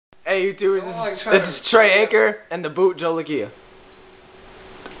Hey YouTubers, this is Trey Aker and the Bhut Jolokia.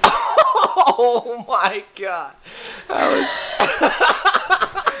 Oh my god. That was...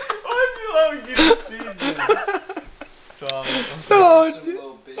 Why'd you let me get a season? Oh, shit.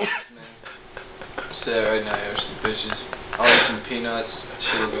 little bitches, man. Say it right now, you're some bitches. I'll eat some peanuts.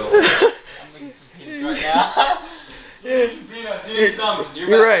 She'll go. I'm eating some peanuts right now. You're eating peanuts. You're something.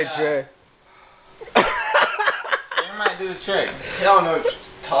 You're right, Trey. You might do the trick. I don't know what you're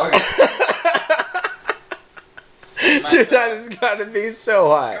talking about. Dude, that has got to be so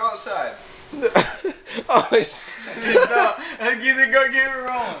high. Go outside. Oh, it's... No, go get it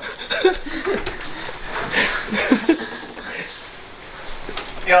rolling.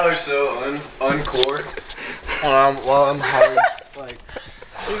 Y'all are so uncored. While I'm hard, like...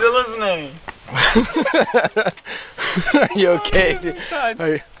 He's hallucinating. Are you okay?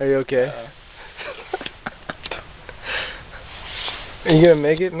 Are you okay? Are you gonna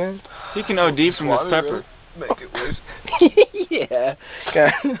make it, man? He can OD from this pepper. Make it worse. Yeah.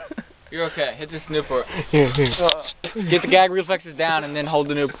 You're okay. Hit this Newport. Here. Get the gag reflexes down and then hold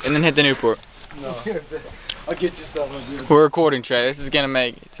the and then hit the Newport. No. I'll get you something. We're recording, Trey. This is gonna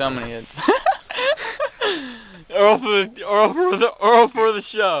make so many hits. Oral for the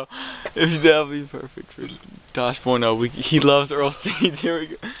show. It's definitely perfect for Tosh.0. He loves Earl Seeds. Here we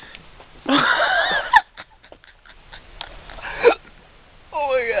go. Oh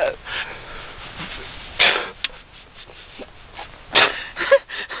my god.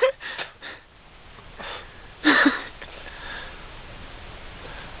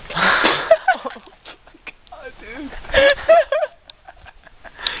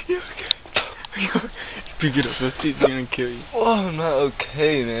 Pick it up, let's see, it's gonna kill you. Oh, I'm not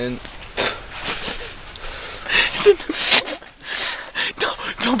okay, man.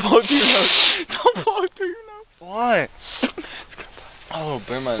 Don't blow through your nose. Don't blow through your nose. Why? Oh,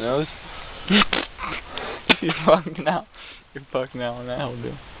 burn my nose. You're fucked now. You're fucked now, and that will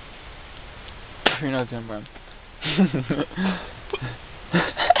do. Your nose in, bro.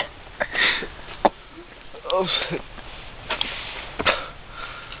 Oh,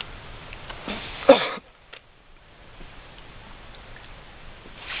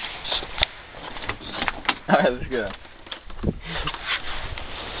 Alright, let's go.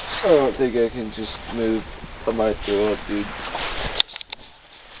 I don't think I can just move. I might throw up, dude.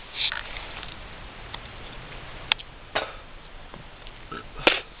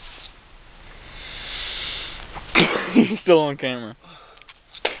 He's still on camera.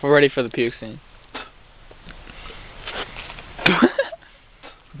 We're ready for the puke scene.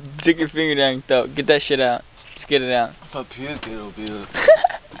 Stick your finger down your throat. Get that shit out. Just get it out. If I puke, it'll be a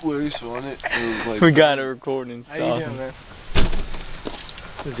worse, won't it? Like We got it recording. How you doing, man?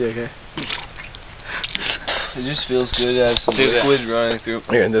 Is he okay? It just feels good to have some liquid running through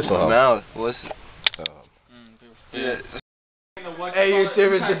Here, in this my one. mouth. What's it? Yeah. Hey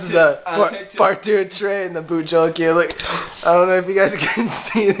YouTubers, this is part 2 of Trey and the Bhut Jolokia. Look, I don't know if you guys can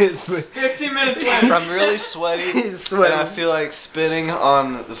see this, but 15 minutes later. I'm really sweaty. He's sweating. And I feel like spinning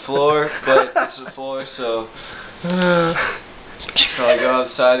on the floor, but it's the floor, so probably go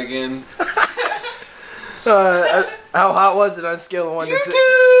outside again. How hot was it on a scale of 1 to 6?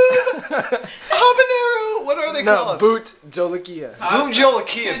 Habanero! What are they called? No, Bhut Jolokia. Bhut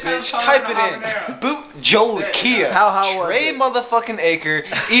Jolokia, bitch. Type it in. Bhut Jolokia. How was Trey it? motherfucking Aker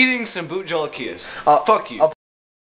eating some Bhut Jolokias. Fuck you.